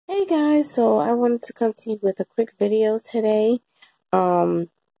guys, so I wanted to come to you with a quick video today. I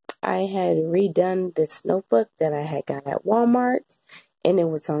had redone this notebook that I had got at Walmart, and it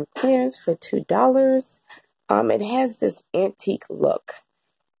was on clearance for $2. It has this antique look,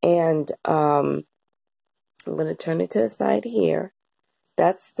 and I'm going to turn it to the side here.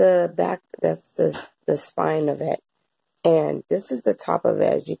 That's the back, that's the spine of it, and this is the top of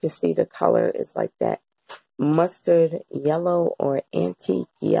it. As you can see, the color is like that mustard yellow or antique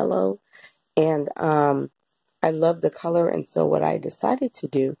yellow, and I love the color. And so what I decided to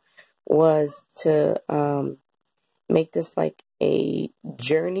do was to make this like a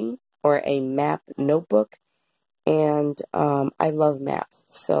journey or a map notebook, and I love maps,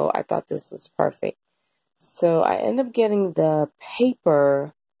 so I thought this was perfect. So I ended up getting the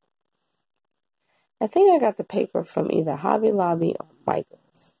paper. I think I got the paper from either Hobby Lobby or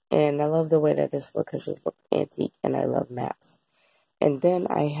Michael's. And I love the way that this looks, because this looks antique, and I love maps. And then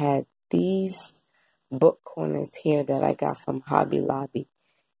I had these book corners here that I got from Hobby Lobby.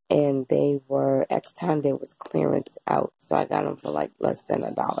 And they were, at the time, they was clearance out. So I got them for like less than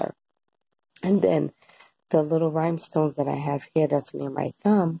 $1. And then the little rhinestones that I have here that's near my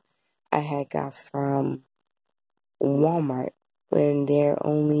thumb, I had got from Walmart, when they're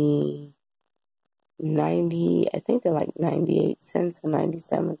only 90, I think they're like 98 cents or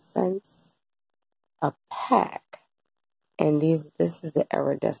 97 cents a pack. And this is the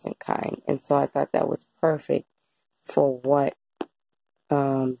iridescent kind. And so I thought that was perfect for what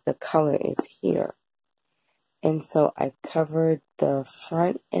the color is here. And so I covered the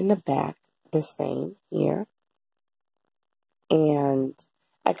front and the back the same here. And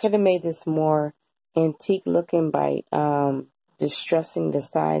I could have made this more antique looking by distressing the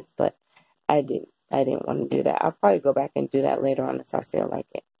sides, but I didn't want to do that. I'll probably go back and do that later on if I feel like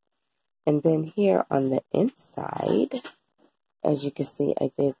it. And then here on the inside, as you can see,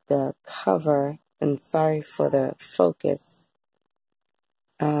 I did the cover, and sorry for the focus.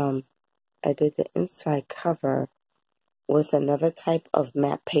 I did the inside cover with another type of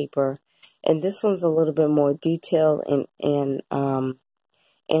matte paper, and this one's a little bit more detailed and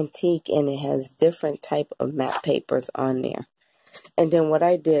antique, and it has different type of matte papers on there. And then what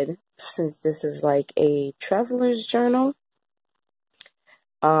I did, since this is like a traveler's journal,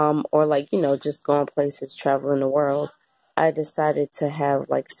 or like, you know, just going places, traveling the world, I decided to have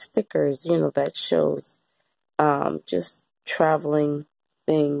like stickers, you know, that shows just traveling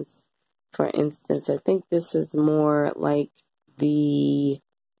things. For instance, I think this is more like the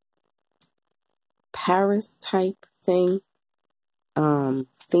Paris type thing,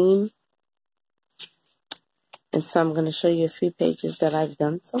 theme. And so I'm going to show you a few pages that I've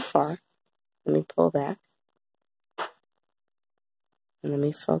done so far. Let me pull back. And let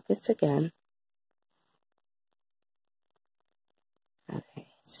me focus again. Okay,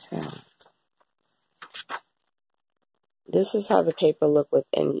 so this is how the paper look with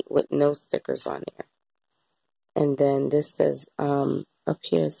no stickers on there. And then this says, up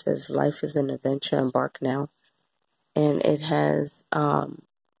here it says, "Life is an adventure, embark now." And it has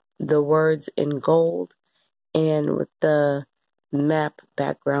the words in gold and with the map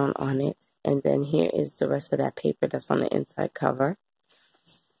background on it. And then here is the rest of that paper that's on the inside cover.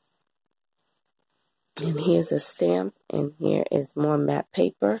 And here's a stamp, and here is more matte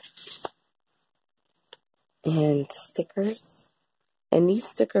paper and stickers. And these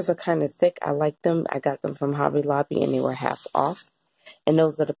stickers are kind of thick. I like them. I got them from Hobby Lobby, and they were half off. And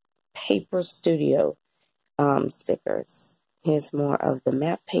those are the Paper Studio stickers. Here's more of the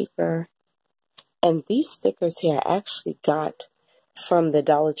matte paper. And these stickers here I actually got from the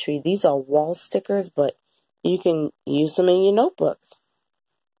Dollar Tree. These are wall stickers, but you can use them in your notebook.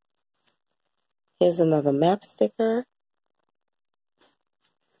 Here's another map sticker.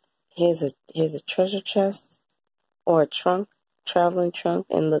 Here's a treasure chest or a trunk, traveling trunk,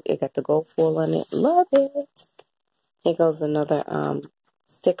 and look, it got the gold foil on it. Love it. Here goes another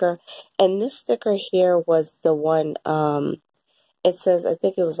sticker, and this sticker here was the one. It says, I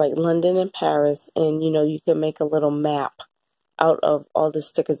think it was like London and Paris, and you know, you can make a little map out of all the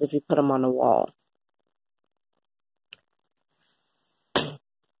stickers if you put them on the wall.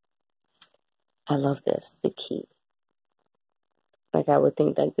 I love this, the key. Like, I would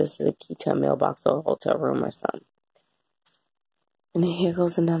think that this is a key to a mailbox or a hotel room or something. And then here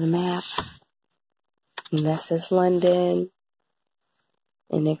goes another map. And that says London.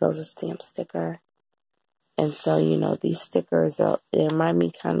 And there goes a stamp sticker. And so, you know, these stickers, they remind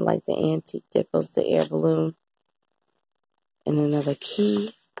me kind of like the antique. There goes the air balloon. And another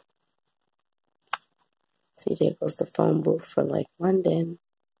key. See, there goes the phone booth for like London.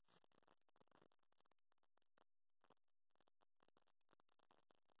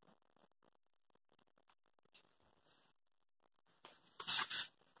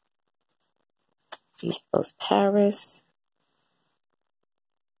 Naples, Paris.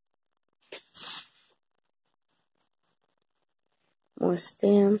 More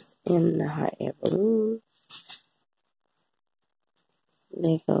stamps in the hot air balloon.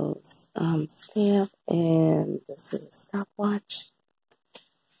 Naples stamp, and this is a stopwatch.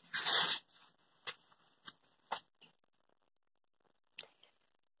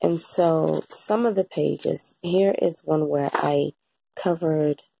 And so some of the pages, here is one where I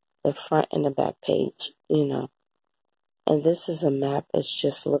covered the front and the back page, you know. And this is a map. It's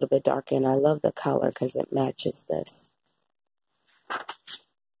just a little bit darker, and I love the color because it matches this.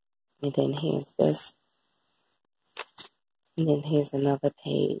 And then here's this. And then here's another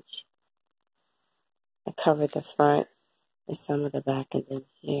page. I covered the front and some of the back, and then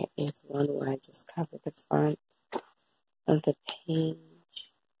here is one where I just covered the front of the page.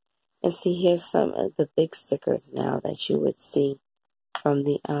 And see, here's some of the big stickers now that you would see from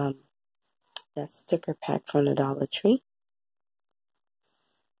the that sticker pack from the Dollar Tree.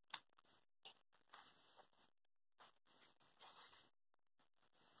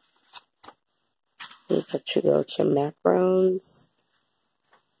 The Patrigocha macarons.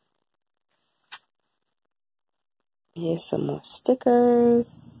 Here's some more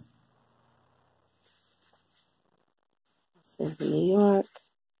stickers. This is New York.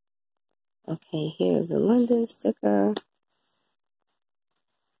 Okay, here's a London sticker.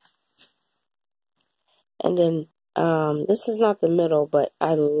 And then this is not the middle, but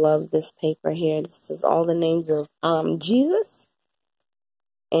I love this paper here. This is all the names of Jesus.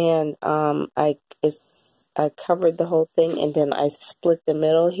 And I covered the whole thing, and then I split the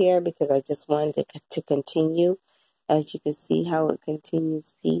middle here because I just wanted to continue. As you can see how it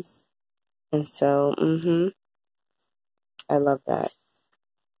continues piece. And so, I love that.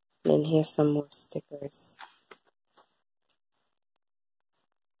 And here's some more stickers.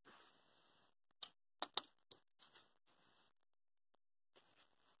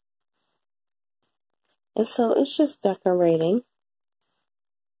 And so it's just decorating.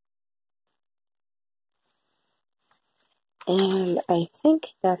 And I think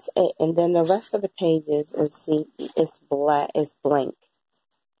that's it. And then the rest of the pages is it's blank.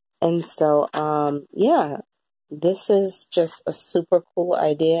 And so yeah, this is just a super cool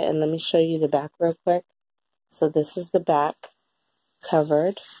idea. And let me show you the back real quick. So this is the back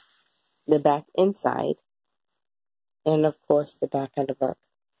covered, the back inside, and of course the back of the book.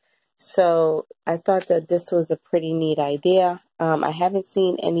 So I thought that this was a pretty neat idea. I haven't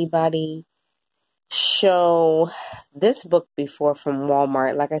seen anybody show this book before from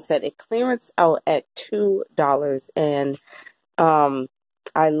Walmart. Like I said, it clearance out at $2, and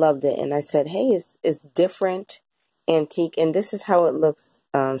I loved it. And I said, hey, it's different, antique, and this is how it looks.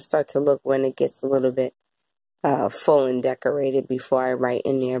 Start to look when it gets a little bit full and decorated before I write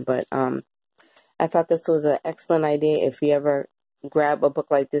in there. But I thought this was an excellent idea. If you ever grab a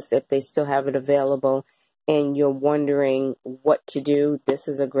book like this, if they still have it available, and you're wondering what to do, this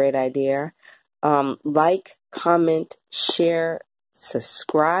is a great idea. Like, comment, share,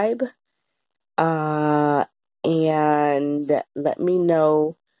 subscribe, and let me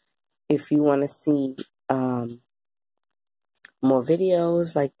know if you want to see more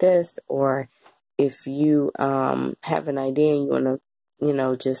videos like this, or if you have an idea and you want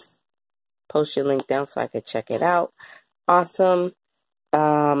to, just post your link down so I could check it out. Awesome.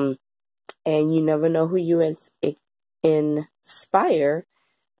 And you never know who you inspire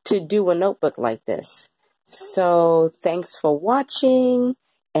to do a notebook like this. So thanks for watching,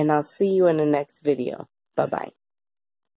 and I'll see you in the next video. Bye-bye.